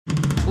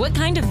What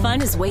kind of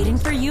fun is waiting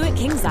for you at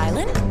Kings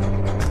Island?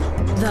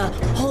 The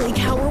holy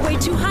cow, we're way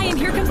too high and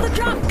here comes the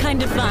drop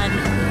kind of fun.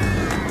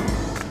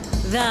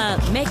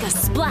 The make a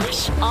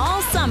splash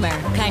all summer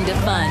kind of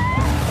fun.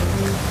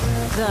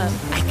 The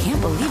I can't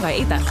believe I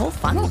ate that whole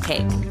funnel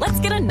cake. Let's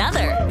get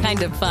another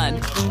kind of fun.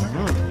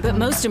 But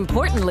most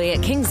importantly,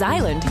 at Kings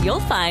Island,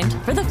 you'll find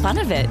for the fun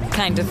of it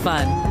kind of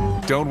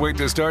fun. Don't wait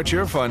to start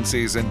your fun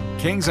season.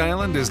 Kings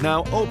Island is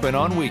now open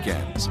on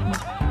weekends.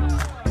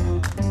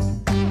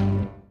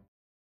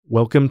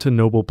 Welcome to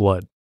Noble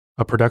Blood,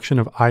 a production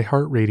of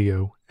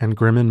iHeartRadio and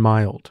Grim and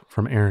Mild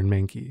from Aaron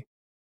Mahnke.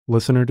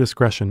 Listener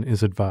discretion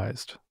is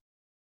advised.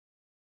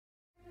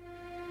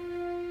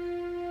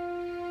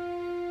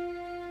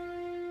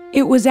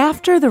 It was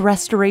after the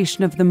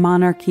restoration of the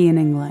monarchy in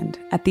England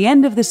at the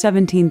end of the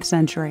 17th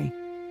century,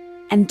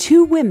 and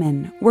two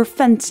women were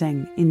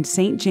fencing in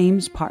St.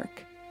 James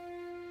Park.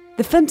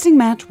 The fencing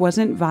match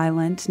wasn't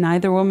violent,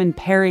 neither woman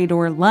parried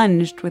or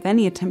lunged with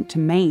any attempt to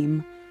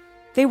maim.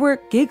 They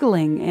were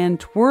giggling and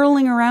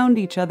twirling around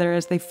each other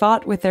as they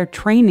fought with their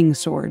training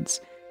swords,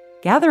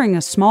 gathering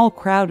a small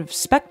crowd of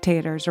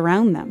spectators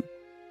around them.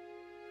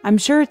 I'm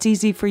sure it's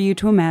easy for you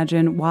to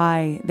imagine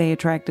why they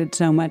attracted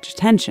so much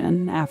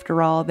attention.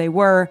 After all, they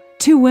were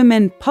two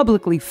women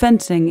publicly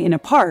fencing in a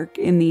park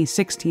in the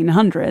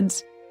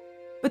 1600s.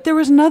 But there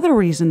was another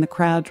reason the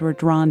crowds were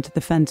drawn to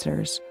the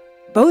fencers.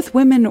 Both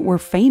women were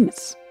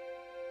famous.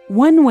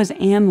 One was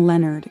Anne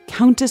Leonard,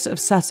 Countess of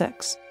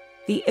Sussex,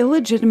 the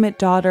illegitimate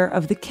daughter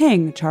of the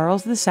King,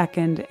 Charles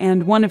II,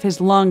 and one of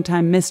his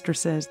longtime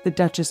mistresses, the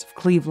Duchess of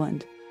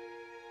Cleveland.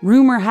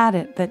 Rumor had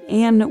it that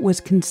Anne was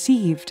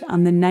conceived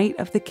on the night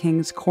of the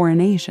King's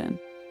coronation.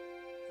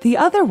 The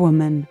other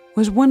woman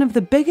was one of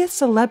the biggest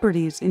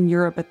celebrities in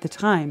Europe at the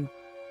time,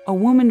 a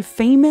woman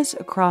famous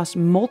across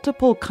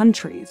multiple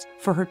countries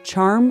for her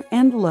charm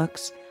and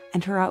looks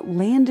and her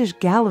outlandish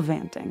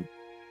gallivanting.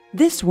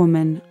 This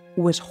woman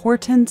was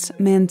Hortense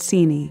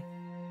Mancini.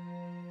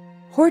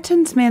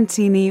 Hortense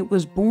Mancini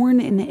was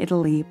born in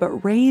Italy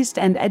but raised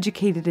and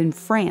educated in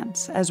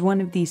France as one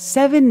of the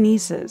 7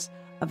 nieces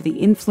of the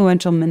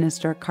influential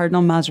minister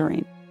Cardinal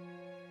Mazarin.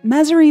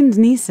 Mazarin's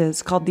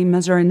nieces, called the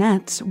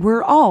Mazarinettes,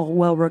 were all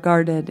well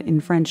regarded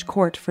in French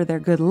court for their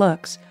good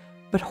looks,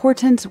 but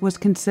Hortense was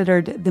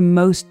considered the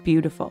most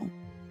beautiful.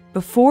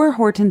 Before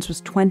Hortense was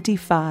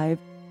 25,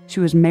 she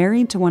was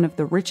married to one of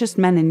the richest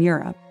men in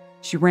Europe.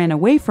 She ran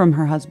away from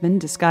her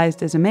husband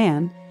disguised as a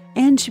man,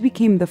 and she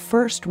became the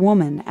first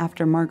woman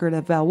after Margaret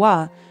of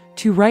Valois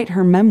to write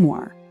her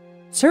memoir.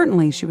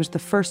 Certainly, she was the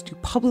first to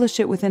publish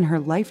it within her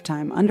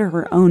lifetime under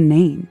her own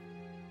name.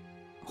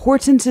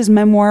 Hortense's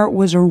memoir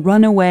was a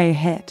runaway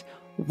hit,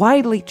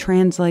 widely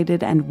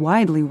translated and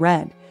widely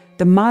read,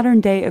 the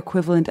modern-day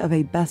equivalent of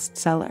a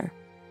bestseller.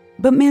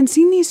 But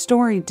Mancini's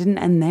story didn't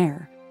end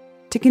there.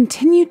 To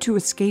continue to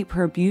escape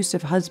her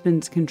abusive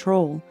husband's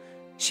control,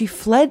 she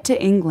fled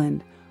to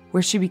England,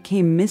 where she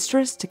became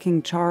mistress to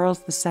King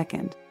Charles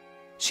II.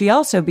 She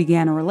also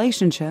began a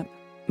relationship,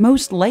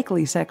 most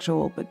likely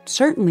sexual but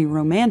certainly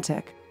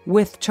romantic,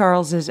 with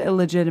Charles's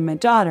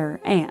illegitimate daughter,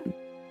 Anne.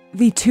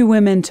 The two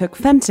women took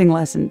fencing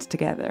lessons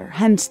together,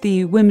 hence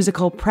the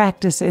whimsical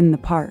practice in the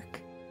park.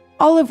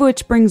 All of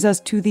which brings us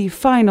to the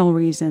final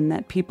reason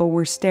that people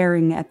were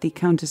staring at the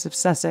Countess of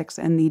Sussex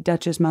and the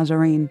Duchess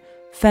Mazarin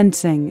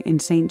fencing in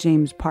St.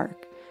 James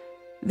Park.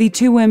 The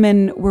two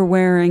women were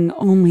wearing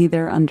only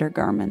their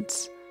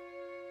undergarments.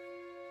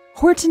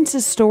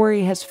 Hortense's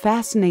story has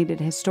fascinated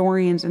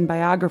historians and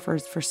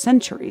biographers for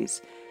centuries.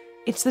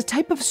 It's the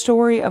type of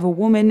story of a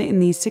woman in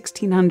the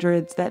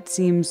 1600s that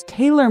seems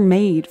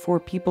tailor-made for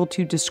people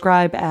to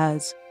describe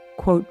as,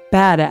 quote,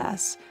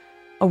 badass.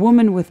 A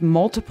woman with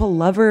multiple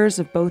lovers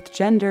of both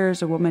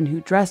genders, a woman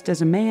who dressed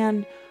as a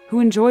man, who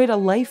enjoyed a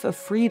life of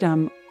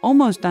freedom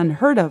almost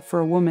unheard of for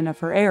a woman of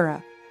her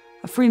era,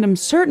 a freedom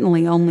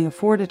certainly only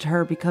afforded to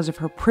her because of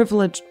her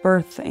privileged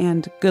birth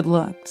and good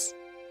looks.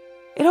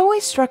 It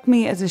always struck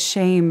me as a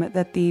shame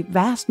that the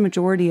vast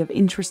majority of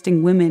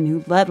interesting women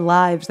who led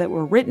lives that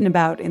were written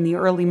about in the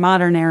early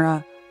modern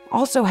era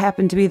also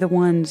happened to be the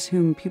ones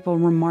whom people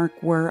remark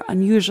were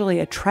unusually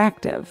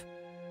attractive.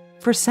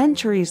 For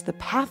centuries, the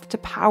path to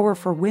power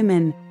for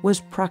women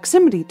was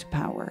proximity to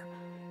power.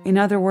 In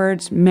other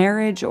words,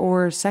 marriage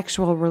or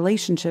sexual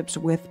relationships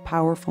with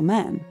powerful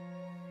men.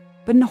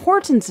 But in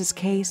Hortense's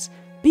case,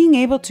 being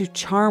able to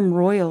charm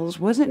royals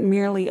wasn't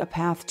merely a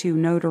path to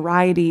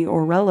notoriety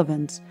or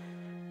relevance.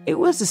 It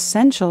was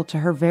essential to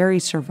her very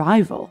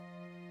survival.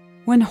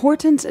 When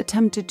Hortense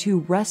attempted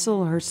to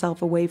wrestle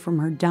herself away from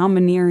her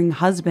domineering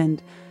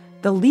husband,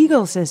 the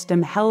legal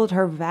system held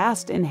her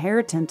vast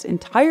inheritance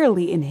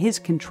entirely in his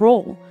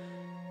control.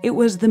 It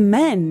was the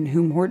men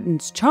whom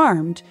Hortense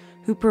charmed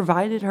who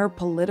provided her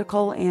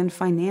political and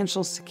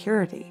financial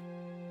security.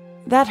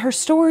 That her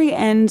story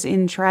ends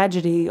in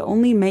tragedy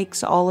only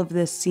makes all of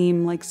this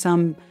seem like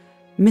some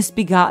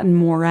misbegotten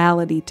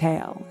morality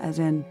tale, as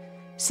in,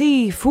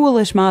 see,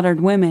 foolish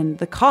modern women,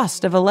 the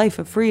cost of a life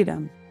of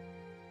freedom.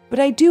 But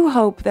I do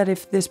hope that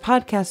if this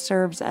podcast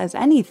serves as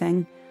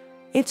anything,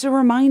 It's a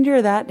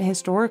reminder that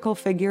historical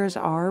figures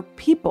are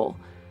people,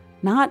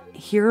 not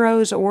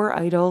heroes or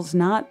idols,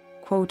 not,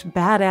 quote,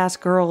 badass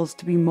girls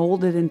to be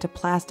molded into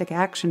plastic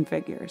action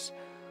figures.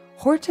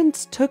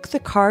 Hortense took the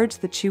cards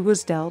that she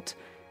was dealt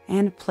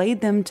and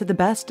played them to the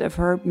best of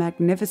her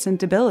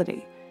magnificent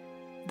ability.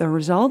 The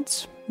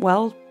results?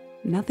 Well,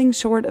 nothing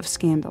short of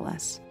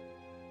scandalous.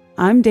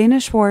 I'm Dana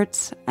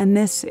Schwartz, and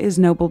this is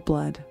Noble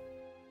Blood.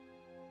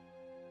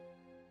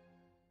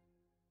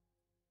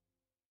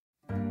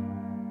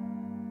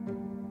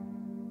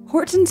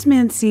 Hortense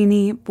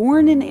Mancini,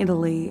 born in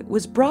Italy,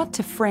 was brought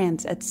to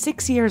France at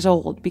 6 years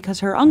old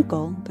because her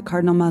uncle, the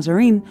Cardinal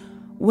Mazarin,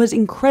 was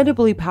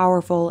incredibly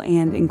powerful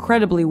and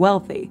incredibly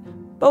wealthy,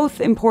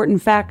 both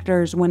important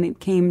factors when it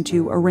came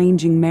to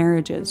arranging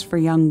marriages for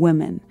young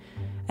women.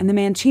 And the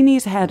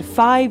Mancinis had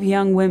 5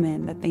 young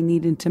women that they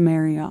needed to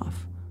marry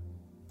off.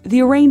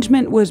 The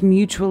arrangement was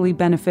mutually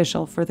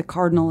beneficial for the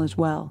cardinal as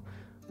well.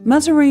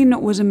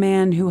 Mazarin was a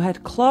man who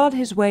had clawed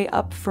his way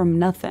up from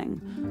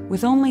nothing,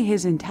 with only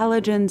his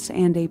intelligence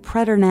and a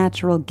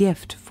preternatural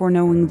gift for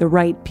knowing the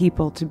right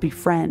people to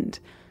befriend.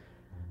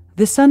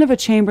 The son of a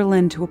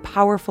chamberlain to a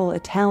powerful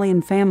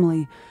Italian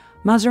family,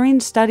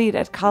 Mazarin studied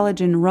at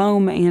college in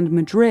Rome and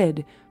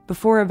Madrid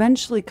before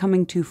eventually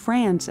coming to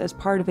France as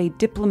part of a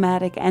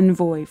diplomatic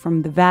envoy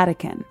from the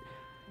Vatican.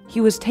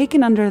 He was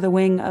taken under the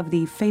wing of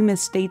the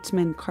famous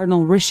statesman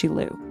Cardinal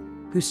Richelieu,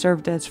 who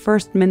served as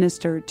first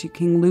minister to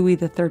King Louis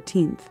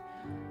XIII.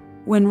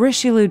 When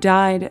Richelieu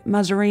died,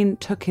 Mazarin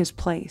took his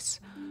place.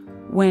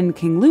 When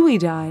King Louis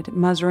died,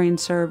 Mazarin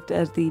served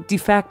as the de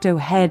facto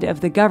head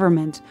of the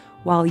government,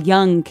 while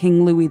young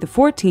King Louis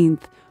XIV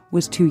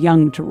was too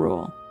young to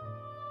rule.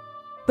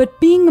 But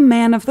being a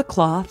man of the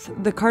cloth,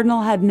 the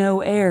cardinal had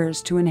no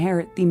heirs to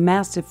inherit the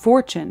massive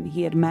fortune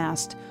he had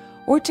amassed,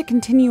 or to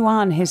continue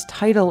on his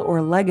title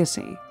or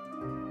legacy.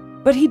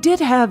 But he did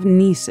have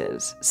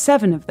nieces,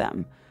 7 of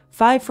them,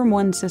 5 from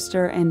one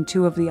sister and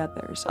 2 of the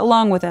others,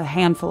 along with a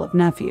handful of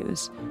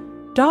nephews.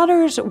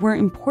 Daughters were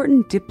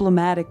important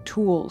diplomatic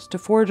tools to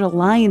forge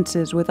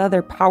alliances with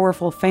other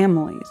powerful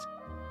families,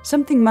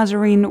 something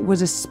Mazarin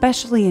was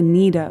especially in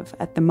need of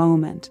at the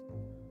moment.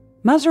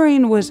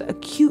 Mazarin was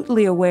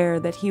acutely aware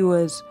that he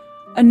was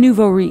a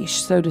nouveau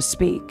riche, so to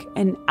speak,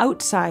 an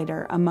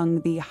outsider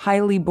among the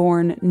highly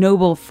born,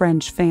 noble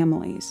French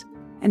families,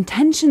 and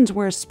tensions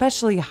were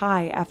especially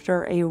high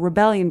after a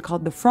rebellion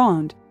called the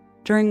Fronde,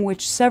 during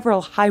which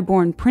several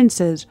high-born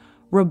princes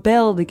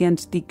rebelled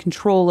against the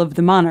control of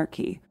the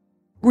monarchy.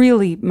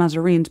 Really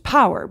Mazarin's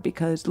power,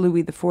 because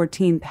Louis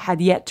XIV had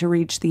yet to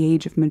reach the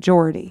age of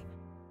majority.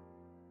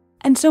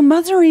 And so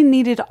Mazarin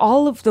needed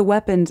all of the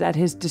weapons at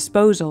his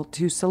disposal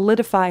to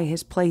solidify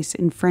his place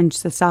in French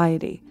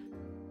society.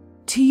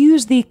 To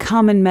use the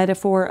common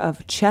metaphor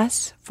of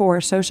chess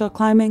for social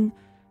climbing,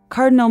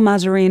 Cardinal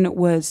Mazarin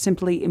was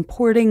simply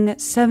importing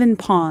 7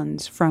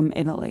 pawns from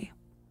Italy.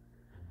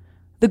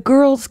 The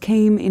girls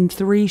came in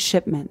 3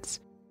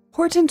 shipments.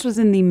 Hortense was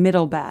in the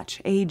middle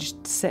batch,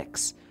 aged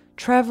 6,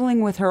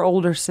 traveling with her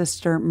older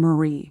sister,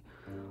 Marie.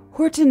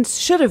 Hortense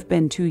should have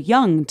been too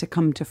young to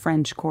come to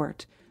French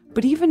court,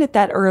 but even at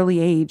that early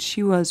age,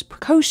 she was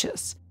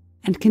precocious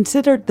and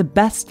considered the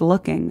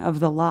best-looking of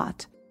the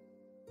lot.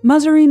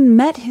 Mazarin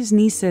met his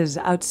nieces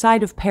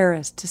outside of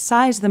Paris to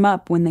size them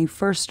up when they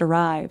first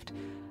arrived.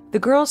 The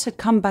girls had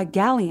come by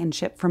galleon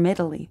ship from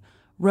Italy,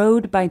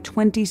 rowed by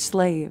 20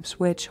 slaves,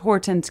 which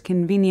Hortense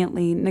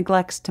conveniently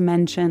neglects to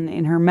mention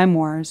in her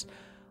memoirs,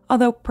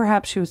 although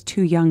perhaps she was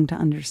too young to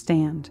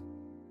understand.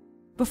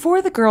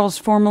 Before the girls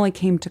formally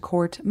came to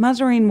court,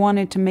 Mazarin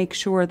wanted to make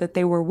sure that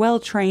they were well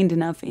trained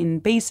enough in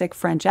basic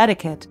French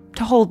etiquette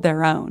to hold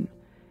their own.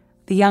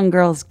 The young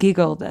girls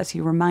giggled as he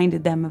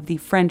reminded them of the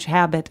French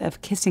habit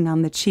of kissing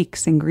on the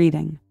cheeks in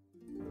greeting.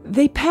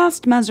 They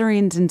passed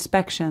Mazarin's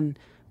inspection,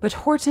 but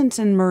Hortense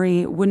and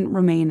Marie wouldn't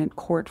remain at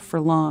court for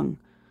long.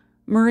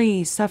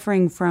 Marie,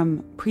 suffering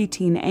from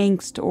preteen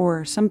angst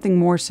or something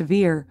more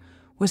severe,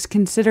 was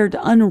considered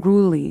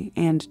unruly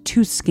and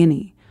too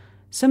skinny.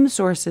 Some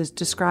sources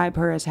describe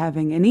her as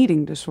having an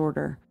eating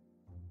disorder.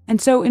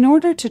 And so in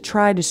order to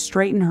try to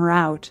straighten her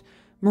out,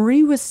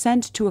 Marie was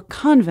sent to a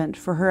convent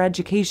for her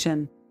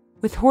education,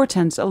 with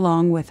Hortense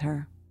along with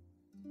her.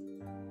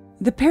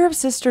 The pair of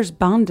sisters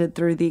bonded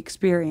through the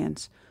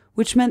experience,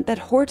 which meant that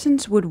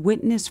Hortense would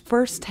witness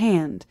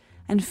firsthand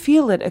and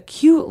feel it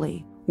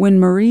acutely when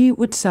Marie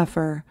would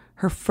suffer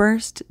her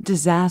first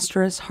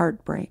disastrous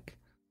heartbreak.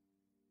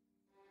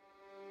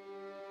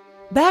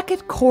 Back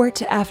at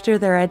court after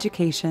their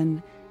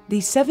education, the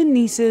 7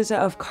 nieces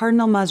of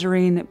Cardinal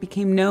Mazarin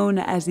became known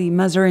as the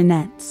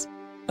Mazarinettes,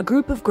 a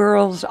group of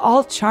girls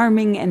all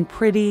charming and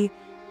pretty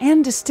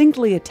and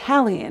distinctly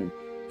Italian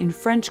in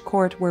French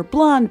court where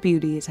blonde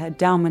beauties had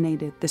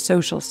dominated the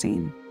social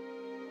scene.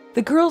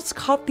 The girls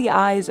caught the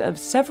eyes of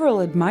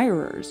several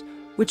admirers,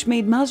 which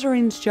made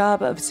Mazarin's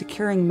job of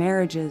securing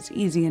marriages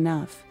easy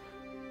enough.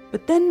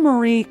 But then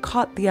Marie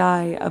caught the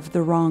eye of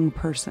the wrong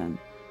person,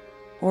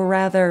 or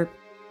rather,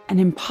 an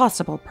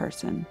impossible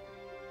person.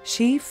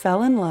 She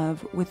fell in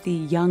love with the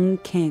young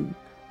king,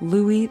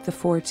 Louis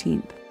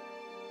XIV.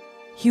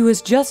 He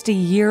was just a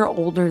year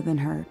older than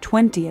her,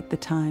 20 at the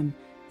time,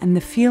 and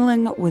the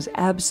feeling was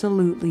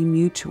absolutely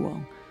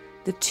mutual.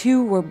 The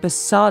two were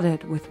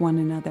besotted with one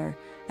another,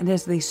 and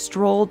as they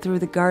strolled through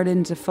the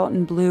gardens of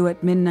Fontainebleau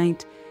at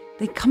midnight,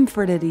 they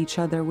comforted each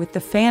other with the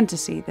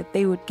fantasy that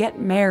they would get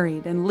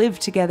married and live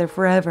together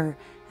forever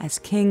as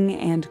king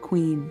and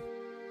queen.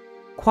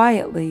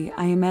 Quietly,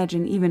 I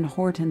imagine even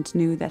Hortense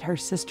knew that her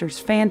sister's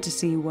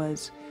fantasy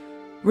was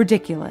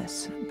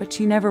ridiculous, but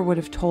she never would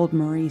have told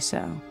Marie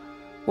so.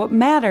 What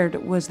mattered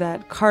was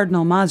that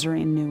Cardinal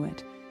Mazarin knew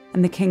it,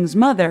 and the king's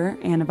mother,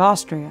 Anne of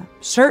Austria,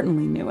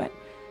 certainly knew it.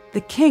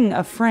 The King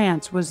of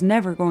France was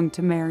never going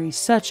to marry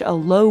such a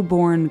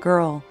low-born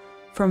girl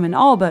from an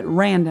all but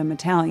random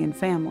Italian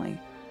family.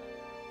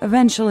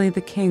 Eventually,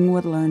 the king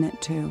would learn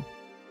it too.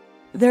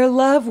 Their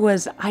love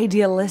was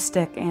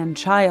idealistic and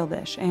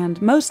childish,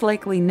 and most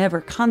likely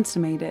never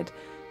consummated,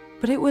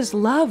 but it was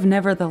love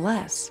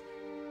nevertheless.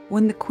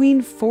 When the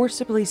queen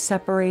forcibly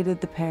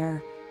separated the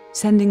pair,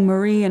 sending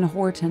Marie and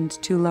Hortense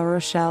to La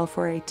Rochelle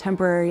for a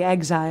temporary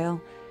exile,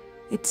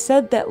 it's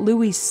said that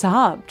Louis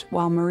sobbed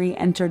while Marie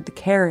entered the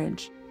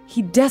carriage.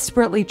 He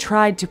desperately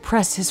tried to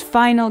press his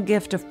final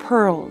gift of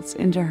pearls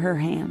into her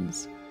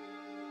hands.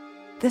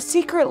 The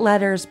secret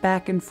letters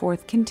back and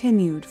forth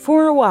continued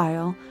for a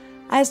while,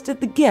 as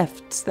did the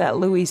gifts that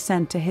Louis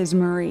sent to his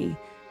Marie,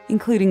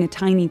 including a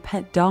tiny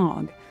pet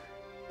dog.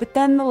 But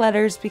then the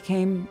letters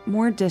became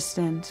more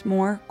distant,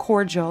 more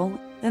cordial,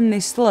 then they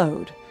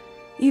slowed.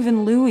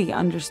 Even Louis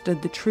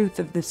understood the truth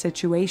of the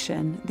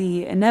situation,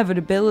 the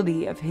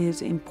inevitability of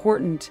his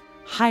important,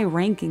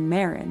 high-ranking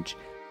marriage.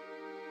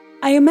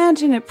 I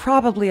imagine it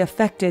probably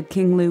affected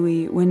King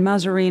Louis when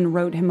Mazarin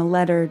wrote him a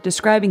letter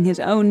describing his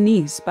own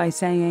niece by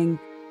saying,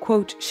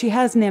 quote, "She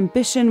has an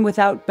ambition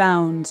without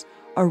bounds,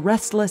 a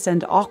restless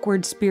and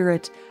awkward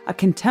spirit, a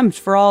contempt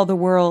for all the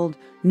world,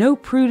 no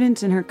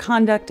prudence in her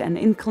conduct and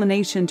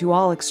inclination to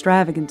all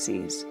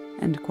extravagancies,"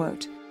 end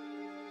quote.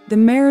 The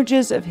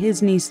marriages of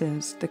his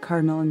nieces, the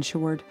cardinal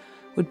ensured,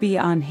 would be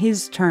on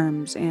his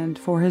terms and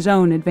for his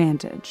own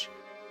advantage.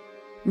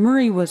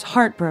 Marie was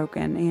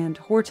heartbroken, and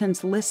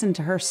Hortense listened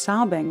to her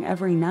sobbing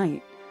every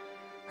night.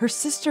 Her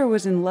sister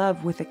was in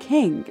love with a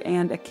king,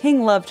 and a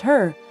king loved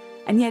her,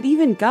 and yet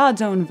even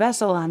God's own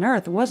vessel on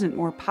earth wasn't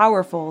more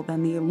powerful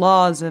than the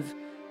laws of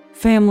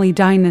family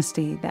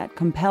dynasty that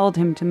compelled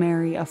him to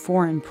marry a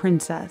foreign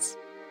princess.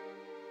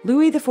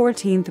 Louis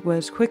XIV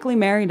was quickly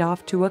married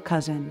off to a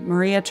cousin,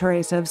 Maria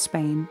Theresa of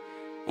Spain,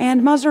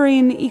 and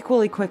Mazarin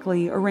equally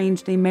quickly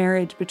arranged a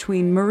marriage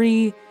between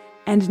Marie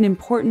and an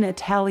important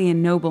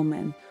Italian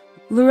nobleman,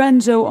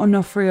 Lorenzo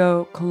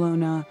Onofrio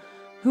Colonna,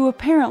 who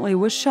apparently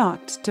was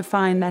shocked to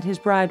find that his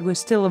bride was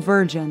still a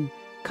virgin,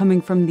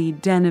 coming from the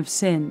den of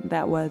sin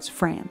that was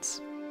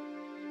France.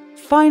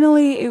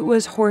 Finally, it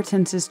was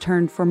Hortense's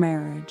turn for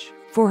marriage.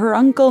 For her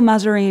uncle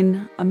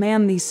Mazarin, a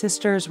man these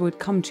sisters would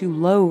come to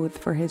loathe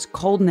for his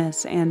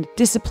coldness and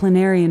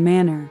disciplinarian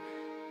manner,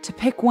 to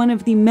pick one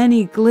of the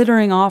many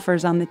glittering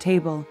offers on the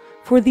table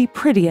for the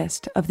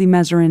prettiest of the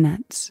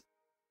Mazarinettes.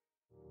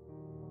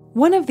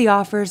 One of the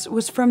offers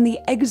was from the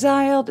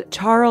exiled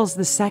Charles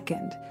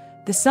II,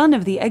 the son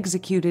of the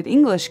executed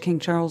English King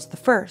Charles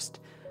I.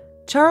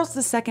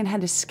 Charles II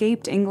had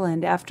escaped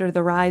England after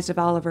the rise of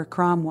Oliver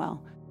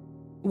Cromwell.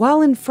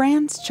 While in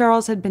France,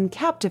 Charles had been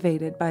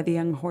captivated by the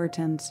young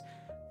Hortense,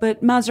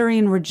 but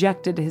Mazarin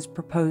rejected his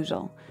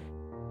proposal.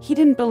 He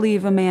didn't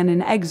believe a man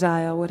in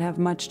exile would have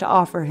much to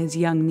offer his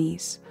young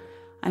niece.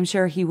 I'm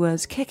sure he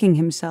was kicking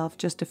himself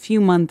just a few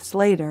months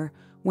later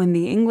when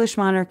the English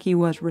monarchy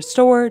was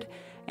restored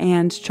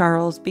and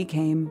Charles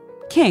became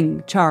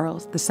King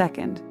Charles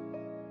II.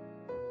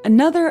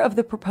 Another of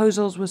the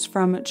proposals was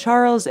from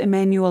Charles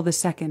Emmanuel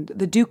II,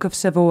 the Duke of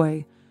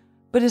Savoy,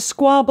 but a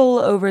squabble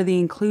over the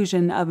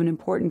inclusion of an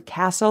important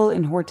castle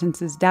in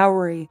Hortense's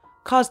dowry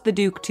caused the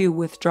Duke to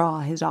withdraw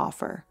his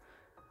offer.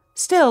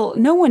 Still,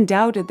 no one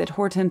doubted that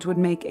Hortense would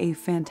make a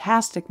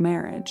fantastic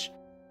marriage.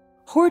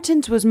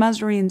 Hortense was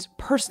Mazarin's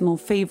personal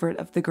favorite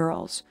of the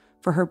girls,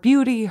 for her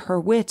beauty, her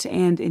wit,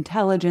 and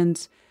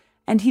intelligence,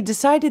 and he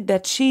decided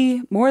that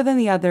she, more than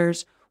the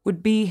others,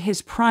 would be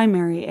his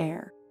primary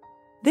heir.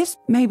 This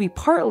maybe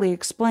partly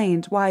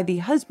explains why the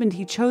husband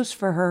he chose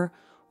for her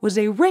was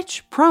a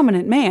rich,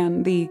 prominent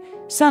man, the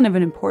son of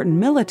an important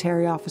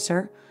military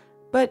officer,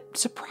 but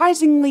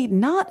surprisingly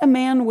not a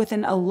man with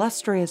an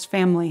illustrious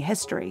family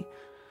history.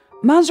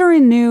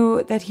 Mazarin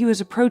knew that he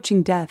was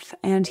approaching death,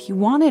 and he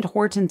wanted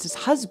Hortense's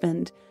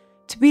husband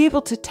to be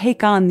able to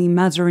take on the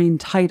Mazarin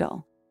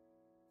title.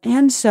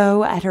 And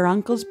so, at her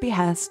uncle's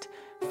behest,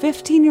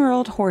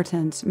 15-year-old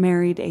Hortense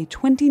married a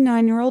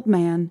 29-year-old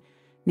man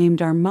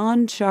named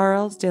Armand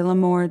Charles de la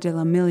Mort de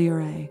la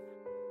Meilleraye.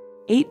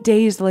 8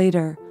 days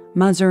later,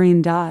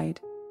 Mazarin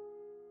died.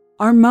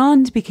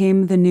 Armand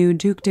became the new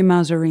Duc de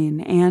Mazarin,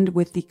 and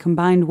with the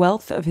combined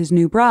wealth of his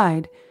new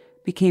bride,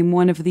 became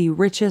one of the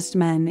richest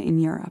men in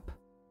Europe.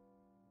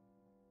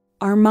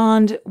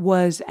 Armand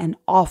was an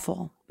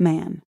awful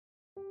man.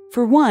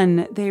 For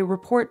one, they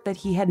report that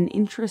he had an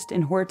interest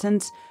in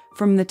Hortense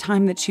from the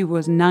time that she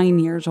was 9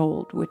 years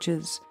old, which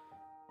is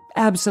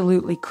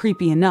absolutely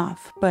creepy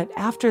enough, but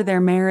after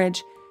their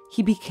marriage,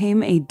 he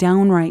became a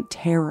downright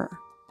terror.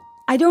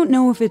 I don't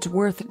know if it's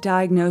worth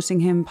diagnosing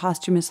him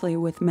posthumously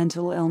with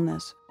mental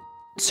illness.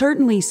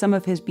 Certainly some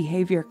of his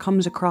behavior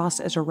comes across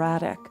as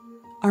erratic.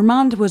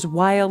 Armand was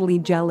wildly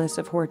jealous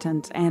of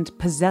Hortense and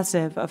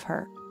possessive of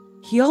her.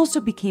 He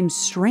also became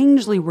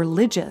strangely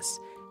religious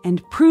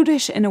and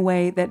prudish in a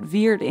way that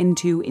veered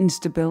into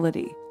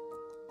instability.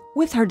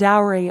 With her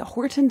dowry,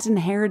 Hortense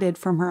inherited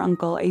from her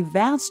uncle a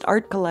vast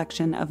art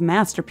collection of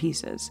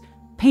masterpieces,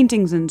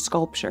 paintings and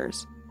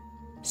sculptures.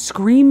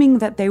 Screaming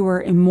that they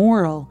were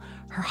immoral,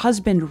 her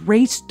husband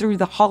raced through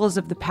the halls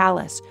of the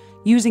palace,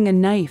 using a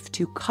knife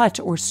to cut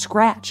or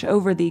scratch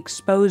over the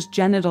exposed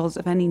genitals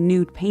of any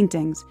nude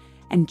paintings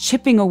and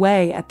chipping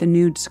away at the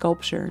nude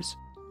sculptures.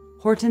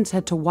 Hortense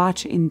had to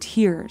watch in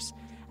tears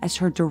as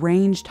her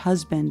deranged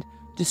husband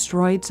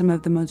destroyed some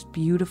of the most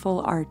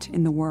beautiful art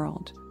in the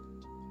world.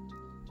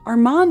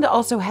 Armand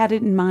also had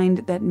it in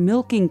mind that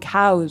milking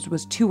cows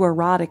was too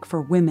erotic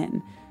for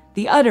women.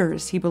 The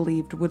udders, he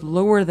believed, would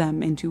lure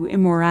them into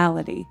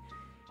immorality.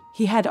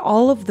 He had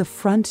all of the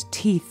front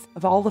teeth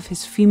of all of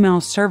his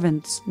female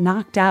servants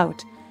knocked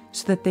out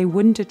so that they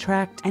wouldn't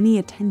attract any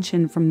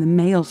attention from the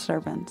male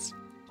servants.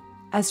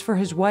 As for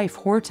his wife,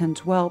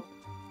 Hortense, well,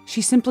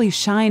 she simply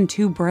shined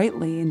too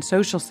brightly in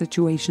social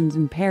situations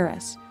in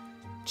Paris.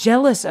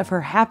 Jealous of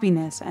her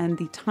happiness and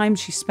the time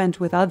she spent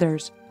with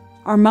others,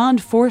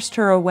 Armand forced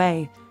her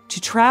away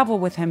to travel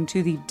with him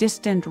to the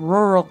distant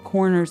rural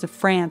corners of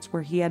France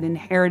where he had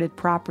inherited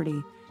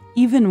property,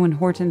 even when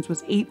Hortense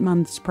was 8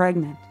 months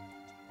pregnant.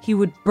 He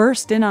would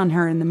burst in on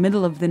her in the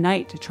middle of the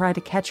night to try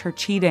to catch her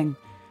cheating,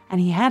 and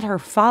he had her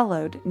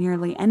followed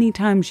nearly any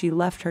time she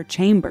left her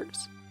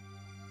chambers.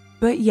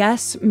 But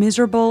yes,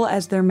 miserable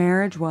as their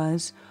marriage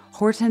was,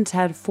 Hortense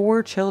had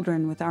 4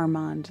 children with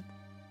Armand.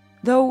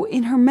 Though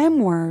in her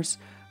memoirs,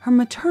 her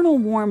maternal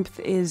warmth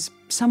is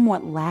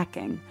somewhat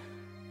lacking.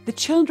 The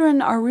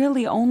children are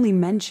really only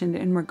mentioned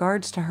in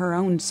regards to her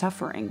own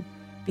suffering,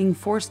 being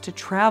forced to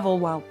travel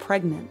while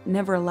pregnant,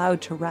 never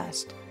allowed to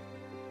rest.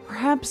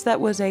 Perhaps that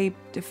was a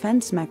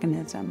defense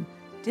mechanism,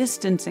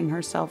 distancing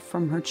herself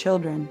from her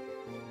children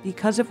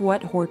because of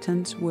what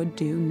Hortense would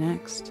do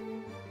next.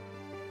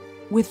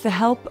 With the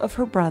help of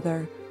her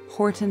brother,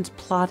 Hortense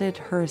plotted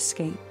her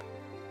escape.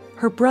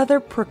 Her brother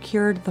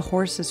procured the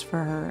horses for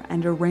her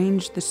and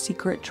arranged the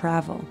secret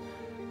travel.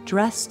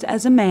 Dressed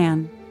as a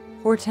man,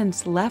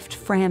 Hortense left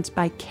France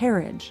by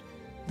carriage,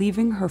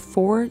 leaving her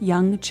 4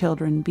 young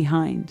children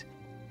behind.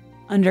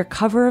 Under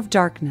cover of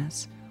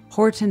darkness,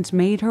 Hortense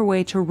made her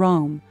way to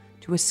Rome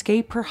to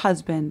escape her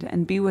husband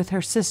and be with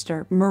her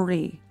sister,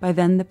 Marie, by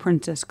then the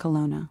Princess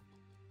Colonna.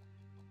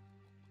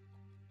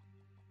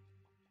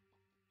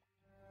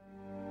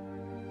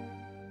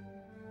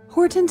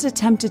 Hortense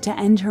attempted to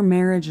end her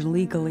marriage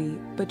legally,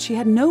 but she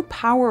had no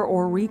power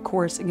or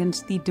recourse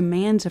against the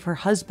demands of her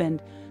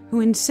husband,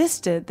 who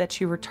insisted that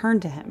she return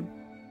to him.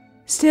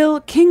 Still,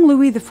 King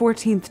Louis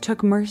XIV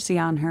took mercy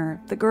on her,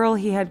 the girl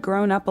he had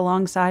grown up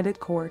alongside at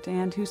court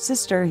and whose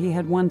sister he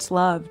had once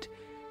loved.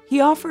 He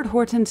offered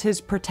Hortense his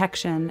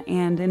protection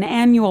and an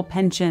annual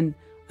pension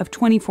of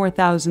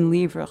 24,000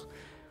 livres.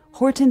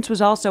 Hortense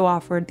was also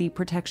offered the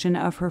protection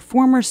of her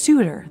former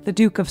suitor, the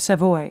Duke of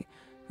Savoy,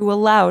 who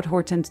allowed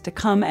Hortense to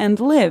come and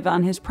live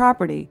on his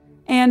property,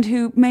 and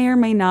who may or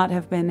may not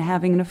have been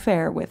having an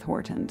affair with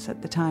Hortense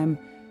at the time,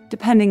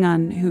 depending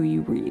on who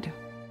you read.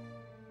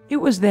 It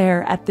was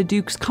there, at the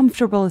Duke's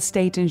comfortable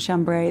estate in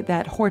Chambray,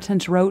 that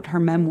Hortense wrote her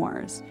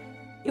memoirs.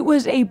 It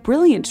was a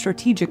brilliant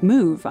strategic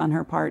move on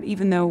her part,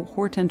 even though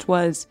Hortense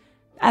was,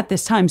 at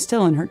this time,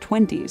 still in her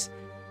 20s.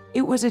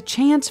 It was a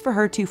chance for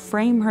her to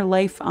frame her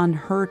life on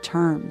her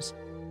terms,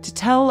 to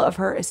tell of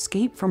her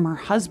escape from her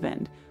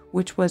husband,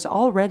 which was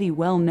already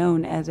well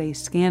known as a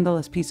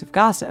scandalous piece of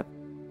gossip,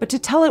 but to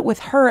tell it with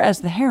her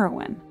as the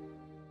heroine.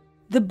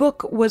 The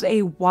book was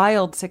a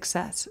wild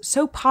success,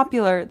 so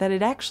popular that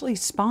it actually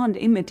spawned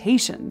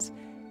imitations.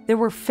 There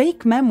were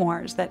fake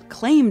memoirs that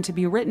claimed to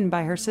be written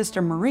by her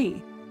sister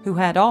Marie, who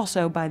had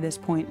also by this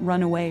point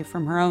run away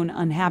from her own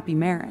unhappy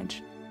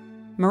marriage.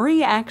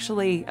 Marie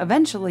actually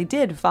eventually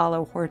did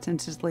follow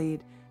Hortense's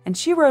lead, and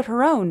she wrote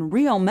her own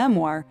real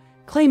memoir,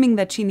 claiming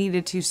that she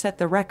needed to set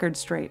the record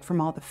straight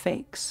from all the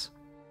fakes.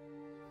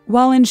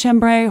 While in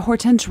Chambray,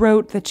 Hortense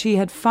wrote that she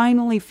had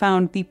finally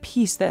found the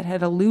peace that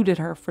had eluded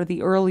her for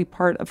the early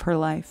part of her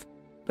life.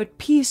 But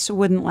peace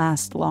wouldn't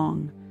last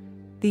long.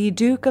 The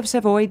Duke of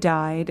Savoy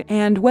died,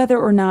 and whether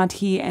or not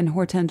he and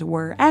Hortense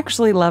were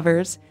actually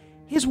lovers,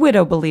 his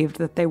widow believed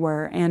that they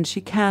were, and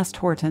she cast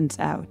Hortense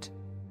out.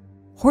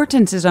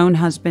 Hortense's own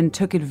husband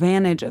took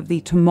advantage of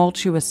the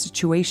tumultuous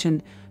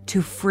situation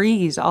to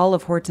freeze all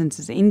of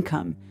Hortense's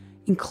income,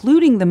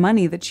 including the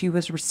money that she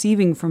was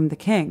receiving from the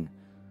king.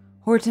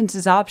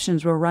 Hortense's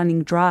options were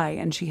running dry,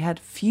 and she had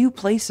few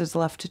places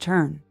left to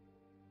turn.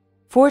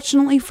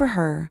 Fortunately for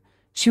her,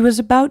 she was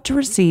about to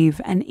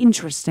receive an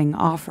interesting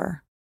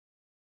offer.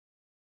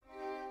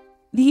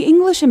 The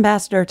English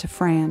ambassador to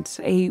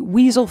France, a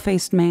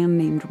weasel-faced man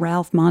named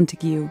Ralph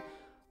Montague,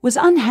 was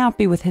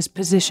unhappy with his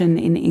position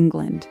in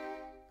England.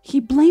 He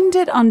blamed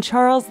it on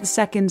Charles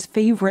II's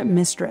favorite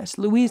mistress,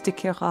 Louise de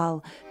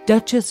Querouaille,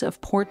 Duchess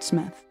of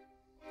Portsmouth.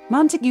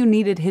 Montagu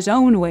needed his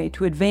own way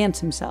to advance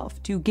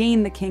himself, to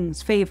gain the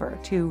king's favor,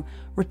 to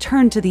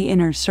return to the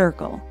inner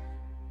circle.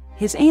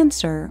 His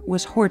answer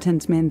was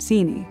Hortense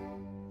Mancini.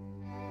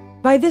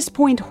 By this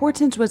point,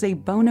 Hortense was a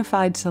bona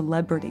fide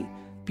celebrity,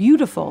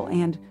 beautiful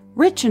and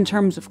rich in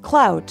terms of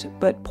clout,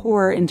 but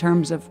poor in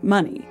terms of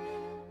money.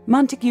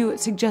 Montagu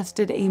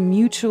suggested a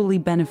mutually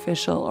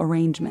beneficial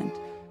arrangement.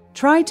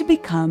 Try to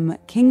become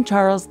King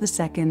Charles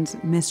II's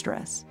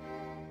mistress.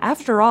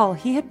 After all,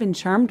 he had been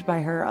charmed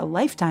by her a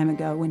lifetime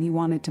ago when he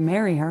wanted to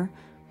marry her,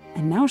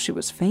 and now she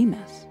was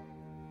famous.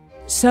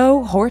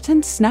 So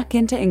Hortense snuck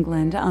into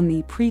England on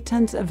the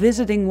pretense of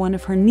visiting one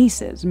of her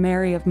nieces,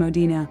 Mary of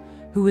Modena,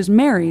 who was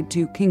married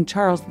to King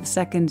Charles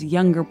II's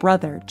younger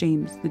brother,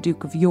 James, the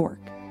Duke of York.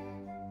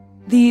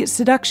 The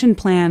seduction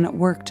plan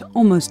worked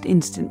almost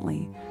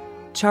instantly.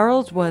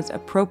 Charles was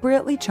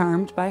appropriately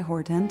charmed by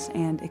Hortense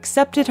and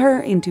accepted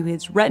her into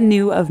his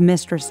retinue of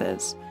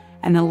mistresses,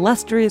 an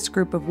illustrious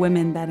group of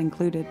women that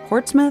included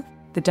Portsmouth,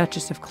 the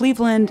Duchess of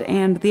Cleveland,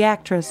 and the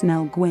actress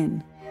Nell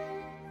Gwynn.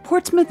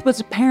 Portsmouth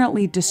was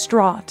apparently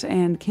distraught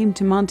and came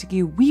to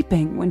Montagu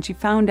weeping when she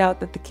found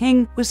out that the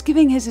king was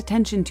giving his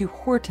attention to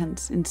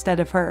Hortense instead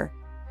of her,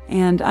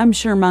 and I'm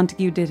sure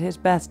Montagu did his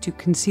best to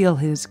conceal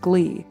his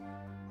glee.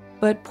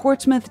 But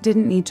Portsmouth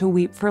didn't need to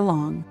weep for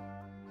long.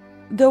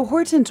 Though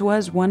Hortense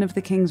was one of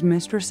the king's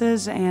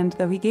mistresses, and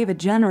though he gave a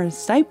generous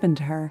stipend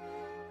to her,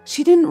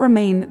 she didn't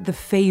remain the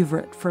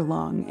favorite for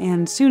long,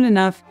 and soon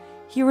enough,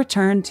 he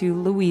returned to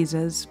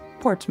Louisa's,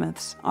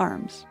 Portsmouth's,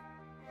 arms.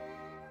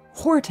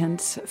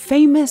 Hortense,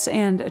 famous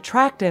and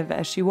attractive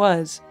as she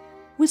was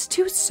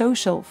too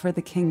social for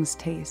the king's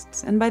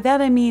tastes, and by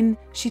that I mean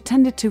she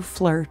tended to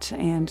flirt,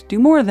 and do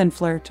more than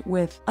flirt,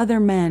 with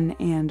other men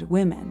and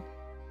women.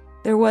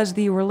 There was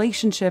the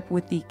relationship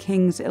with the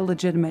king's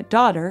illegitimate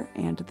daughter,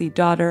 and the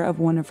daughter of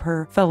one of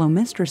her fellow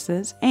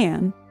mistresses,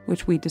 Anne,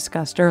 which we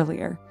discussed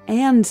earlier.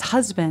 Anne's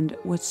husband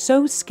was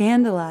so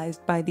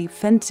scandalized by the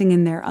fencing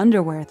in their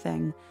underwear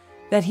thing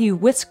that he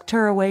whisked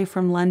her away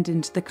from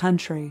London to the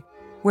country,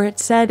 where it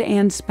said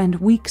Anne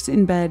spent weeks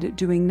in bed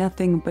doing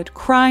nothing but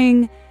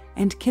crying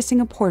and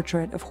kissing a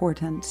portrait of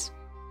Hortense.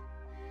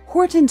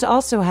 Hortense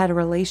also had a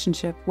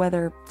relationship,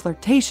 whether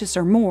flirtatious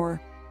or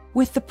more,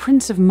 with the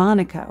Prince of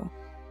Monaco,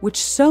 which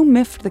so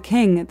miffed the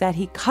king that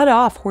he cut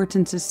off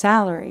Hortense's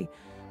salary,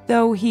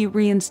 though he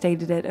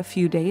reinstated it a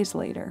few days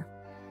later.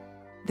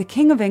 The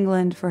King of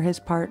England, for his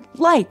part,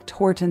 liked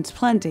Hortense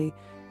plenty,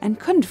 and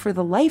couldn't for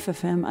the life of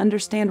him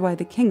understand why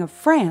the King of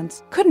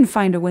France couldn't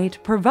find a way to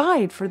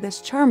provide for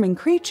this charming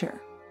creature.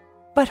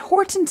 But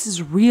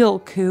Hortense's real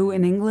coup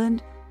in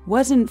England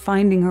wasn't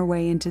finding her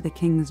way into the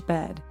king's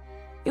bed.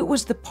 It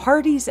was the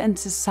parties and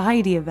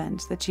society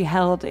events that she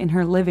held in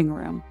her living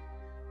room.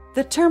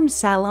 The term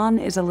salon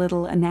is a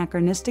little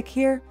anachronistic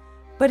here,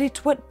 but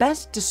it's what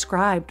best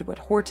described what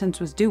Hortense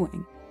was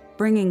doing,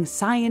 bringing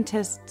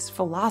scientists,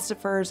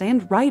 philosophers,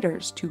 and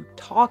writers to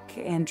talk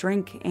and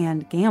drink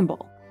and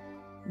gamble.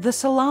 The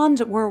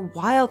salons were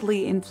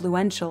wildly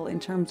influential in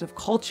terms of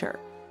culture.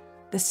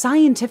 The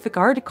scientific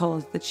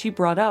articles that she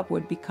brought up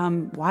would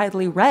become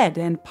widely read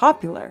and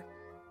popular.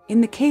 In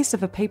the case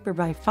of a paper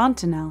by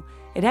Fontenelle,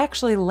 it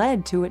actually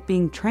led to it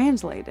being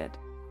translated.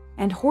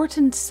 And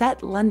Hortense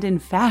set London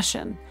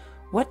fashion: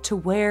 what to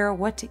wear,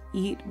 what to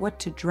eat, what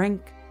to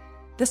drink.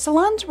 The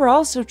salons were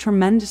also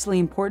tremendously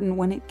important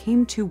when it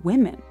came to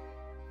women.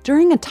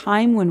 During a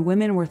time when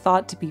women were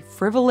thought to be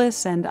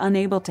frivolous and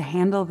unable to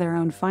handle their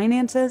own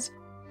finances,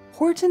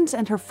 Hortense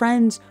and her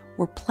friends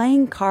were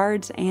playing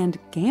cards and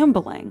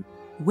gambling.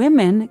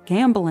 Women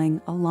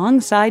gambling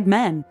alongside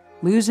men,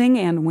 losing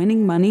and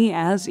winning money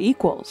as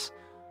equals.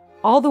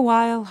 All the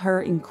while,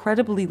 her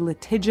incredibly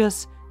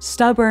litigious,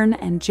 stubborn,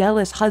 and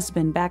jealous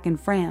husband back in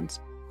France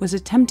was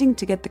attempting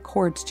to get the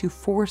courts to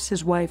force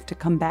his wife to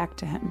come back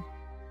to him.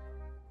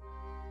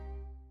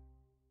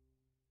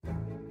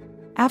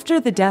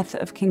 After the death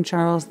of King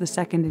Charles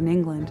II in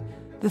England,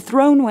 the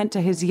throne went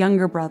to his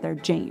younger brother,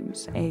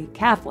 James, a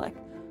Catholic,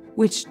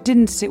 which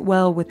didn't sit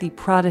well with the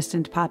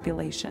Protestant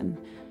population.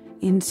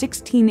 In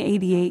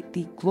 1688,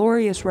 the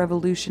Glorious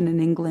Revolution in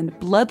England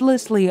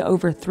bloodlessly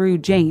overthrew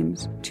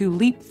James to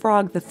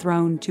leapfrog the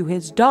throne to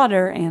his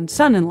daughter and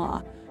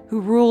son-in-law,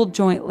 who ruled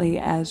jointly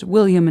as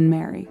William and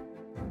Mary.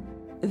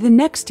 The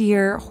next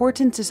year,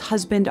 Hortense's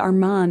husband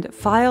Armand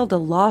filed a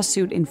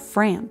lawsuit in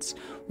France,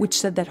 which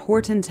said that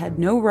Hortense had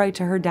no right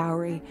to her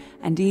dowry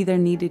and either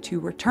needed to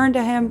return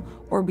to him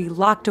or be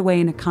locked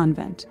away in a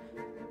convent.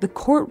 The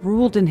court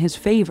ruled in his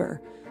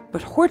favor,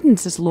 but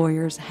Hortense's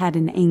lawyers had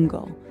an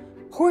angle.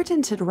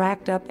 Hortense had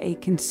racked up a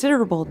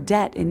considerable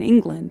debt in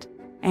England,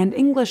 and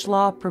English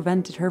law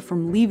prevented her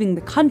from leaving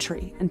the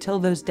country until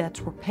those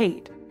debts were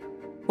paid.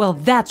 "Well,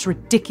 that's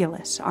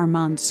ridiculous,"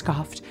 Armand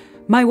scoffed.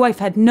 "My wife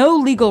had no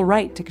legal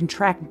right to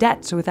contract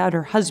debts without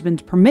her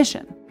husband's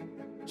permission."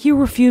 He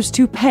refused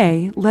to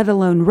pay, let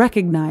alone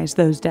recognize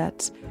those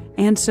debts,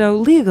 and so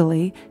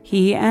legally,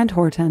 he and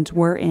Hortense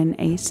were in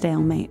a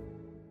stalemate.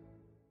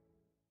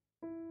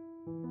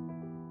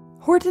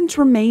 Hortense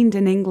remained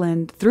in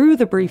England through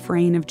the brief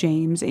reign of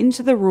James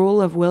into the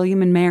rule of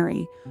William and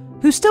Mary,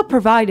 who still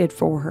provided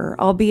for her,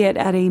 albeit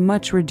at a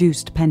much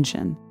reduced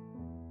pension.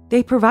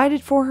 They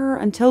provided for her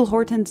until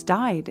Hortense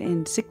died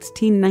in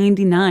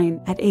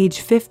 1699 at age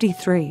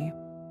 53.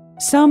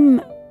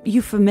 Some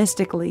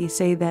euphemistically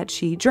say that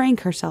she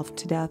drank herself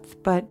to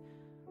death, but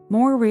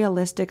more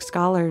realistic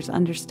scholars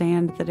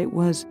understand that it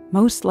was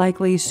most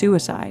likely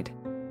suicide.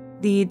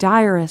 The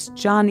diarist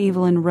John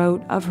Evelyn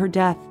wrote of her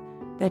death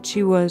that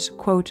she was,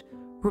 quote,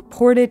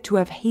 reported to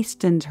have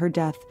hastened her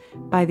death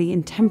by the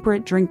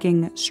intemperate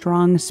drinking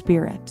strong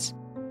spirits.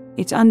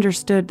 It's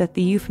understood that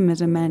the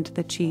euphemism meant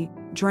that she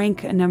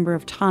drank a number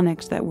of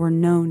tonics that were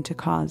known to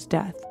cause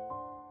death.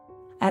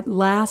 At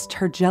last,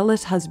 her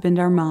jealous husband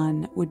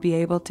Armand would be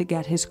able to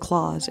get his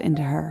claws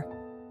into her.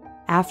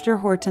 After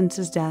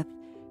Hortense's death,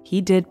 he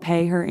did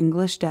pay her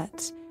English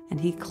debts, and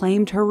he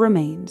claimed her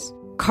remains,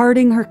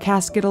 carting her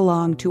casket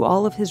along to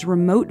all of his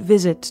remote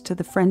visits to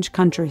the French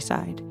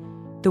countryside,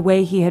 the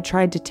way he had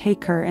tried to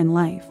take her in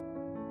life.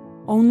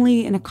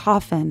 Only in a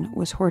coffin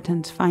was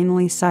Hortense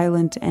finally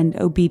silent and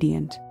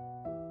obedient.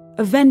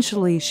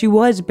 Eventually, she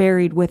was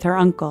buried with her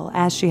uncle,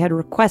 as she had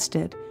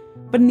requested,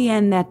 but in the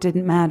end that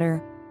didn't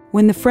matter.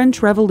 When the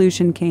French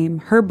Revolution came,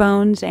 her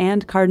bones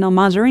and Cardinal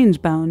Mazarin's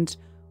bones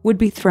would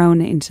be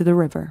thrown into the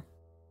river.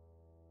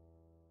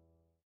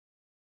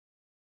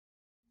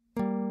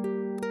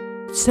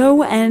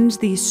 So ends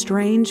the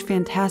strange,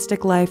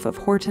 fantastic life of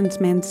Hortense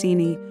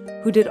Mancini,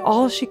 who did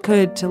all she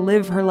could to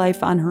live her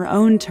life on her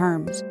own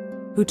terms,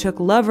 who took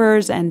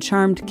lovers and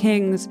charmed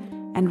kings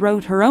and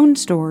wrote her own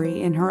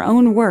story in her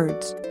own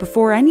words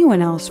before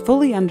anyone else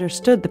fully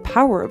understood the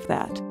power of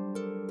that.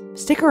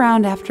 Stick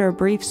around after a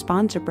brief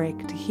sponsor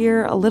break to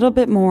hear a little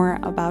bit more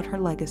about her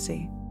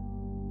legacy.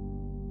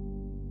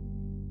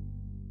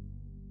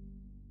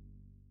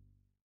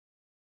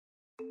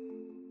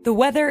 The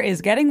weather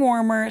is getting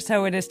warmer,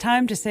 so it is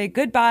time to say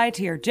goodbye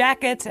to your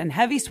jackets and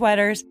heavy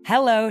sweaters.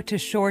 Hello to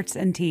shorts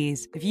and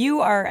tees. If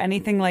you are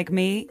anything like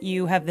me,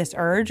 you have this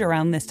urge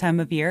around this time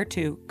of year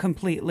to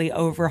completely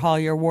overhaul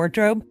your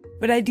wardrobe,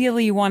 but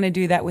ideally you want to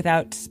do that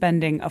without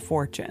spending a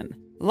fortune.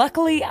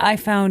 Luckily, I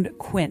found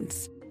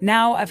Quince.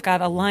 Now I've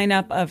got a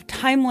lineup of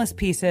timeless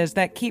pieces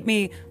that keep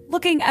me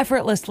looking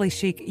effortlessly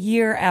chic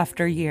year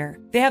after year.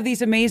 They have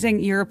these amazing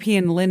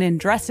European linen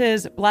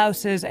dresses,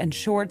 blouses, and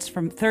shorts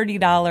from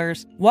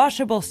 $30,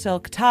 washable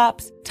silk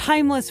tops,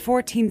 timeless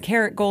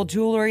 14-karat gold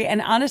jewelry,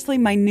 and honestly,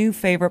 my new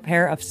favorite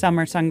pair of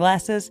summer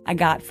sunglasses I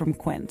got from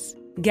Quince.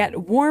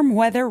 Get warm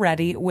weather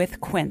ready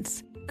with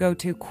Quince. Go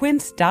to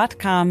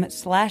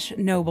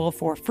quince.com/noble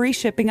for free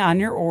shipping on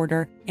your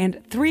order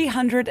and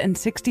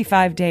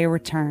 365-day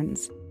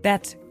returns.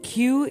 That's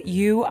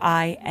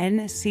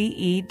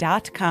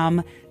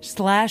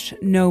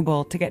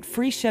QUINCE.com/noble to get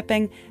free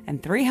shipping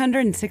and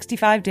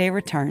 365-day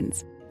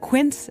returns.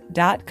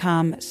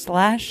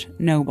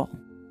 Quince.com/noble.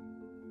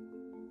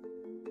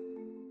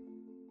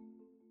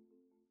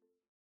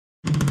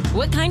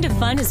 What kind of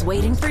fun is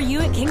waiting for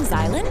you at Kings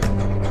Island?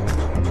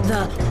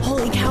 The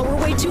holy cow,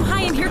 we're way too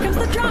high and here comes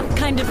the drop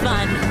kind of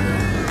fun.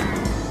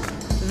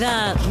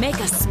 The make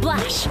a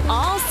splash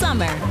all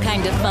summer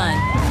kind of fun.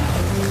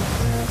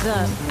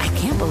 The I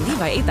can't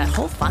believe I ate that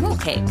whole funnel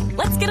cake.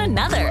 Let's get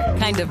another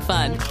kind of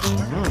fun.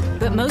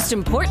 But most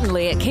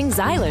importantly, at Kings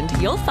Island,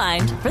 you'll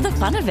find, for the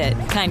fun of it,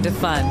 kind of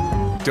fun.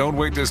 Don't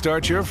wait to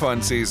start your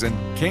fun season.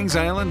 Kings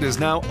Island is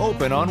now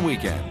open on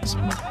weekends.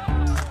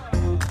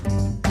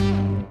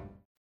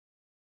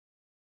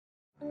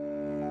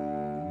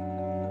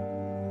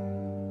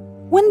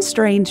 One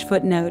strange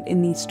footnote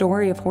in the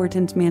story of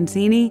Hortense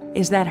Mancini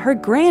is that her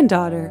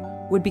granddaughter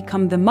would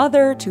become the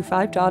mother to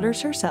 5 daughters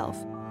herself,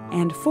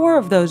 and 4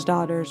 of those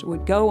daughters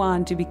would go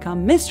on to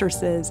become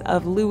mistresses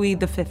of Louis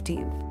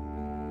XV.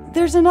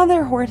 There's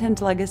another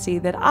Hortense legacy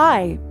that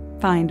I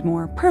find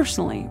more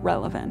personally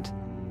relevant.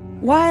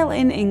 While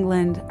in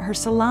England, her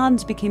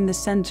salons became the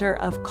center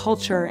of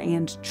culture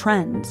and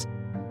trends.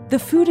 The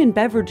food and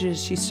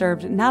beverages she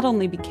served not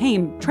only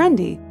became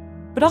trendy,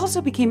 but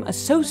also became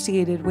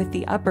associated with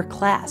the upper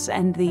class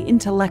and the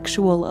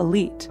intellectual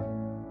elite.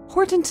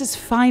 Hortense's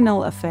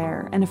final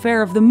affair, an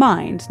affair of the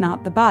mind,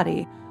 not the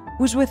body,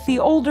 was with the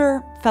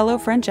older fellow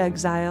French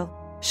exile,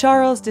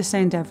 Charles de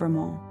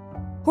Saint-Evremond.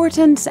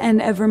 Hortense and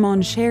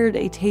Evremond shared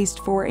a taste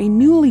for a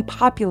newly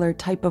popular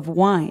type of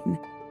wine,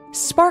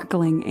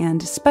 sparkling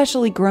and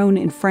specially grown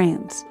in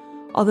France,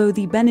 although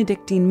the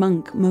Benedictine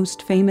monk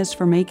most famous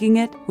for making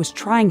it was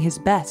trying his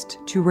best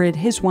to rid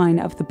his wine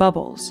of the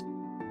bubbles.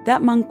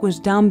 That monk was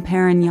Dom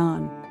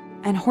Perignon,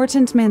 and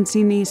Hortense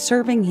Mancini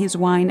serving his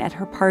wine at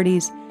her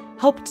parties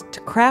helped to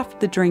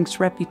craft the drink's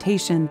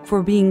reputation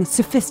for being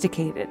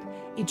sophisticated,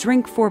 a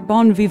drink for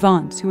bon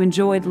vivants who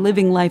enjoyed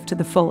living life to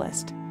the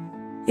fullest.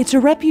 It's a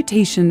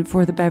reputation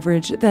for the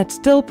beverage that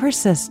still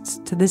persists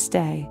to this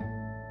day.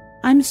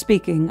 I'm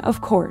speaking, of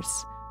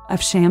course,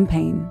 of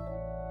champagne.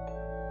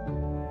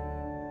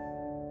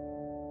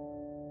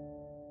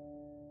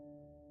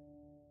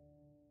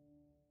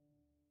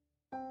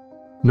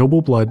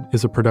 Noble Blood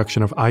is a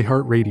production of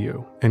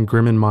iHeartRadio and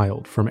Grim and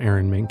Mild from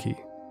Aaron Mahnke.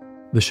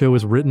 The show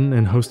is written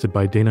and hosted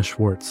by Dana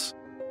Schwartz.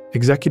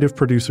 Executive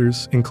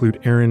producers include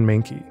Aaron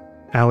Mahnke,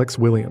 Alex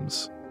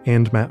Williams,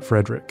 and Matt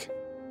Frederick.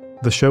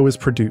 The show is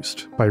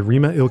produced by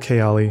Rima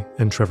Ilkayali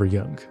and Trevor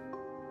Young.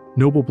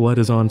 Noble Blood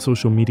is on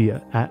social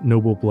media at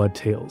Noble Blood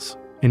Tales,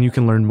 and you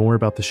can learn more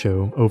about the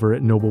show over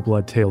at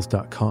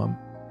noblebloodtales.com.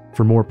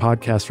 For more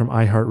podcasts from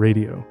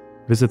iHeartRadio,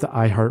 visit the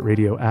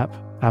iHeartRadio app,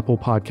 Apple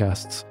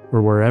Podcasts,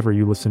 or wherever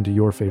you listen to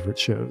your favorite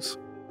shows.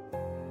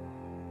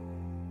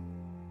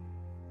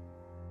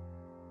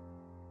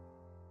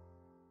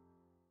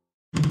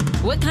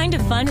 What kind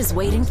of fun is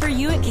waiting for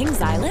you at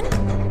Kings Island?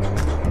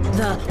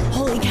 The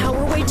holy cow,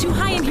 we're way too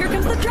high and here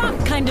comes the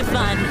drop kind of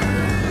fun.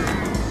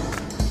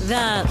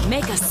 The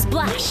make a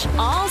splash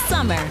all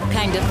summer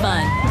kind of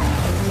fun.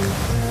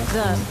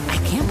 The I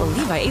can't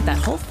believe I ate that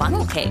whole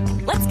funnel cake.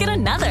 Let's get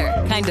another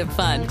kind of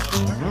fun.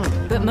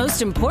 But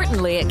most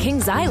importantly, at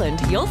Kings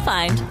Island, you'll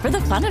find for the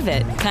fun of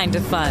it kind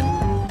of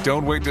fun.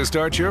 Don't wait to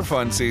start your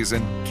fun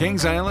season.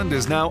 Kings Island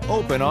is now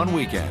open on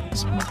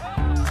weekends.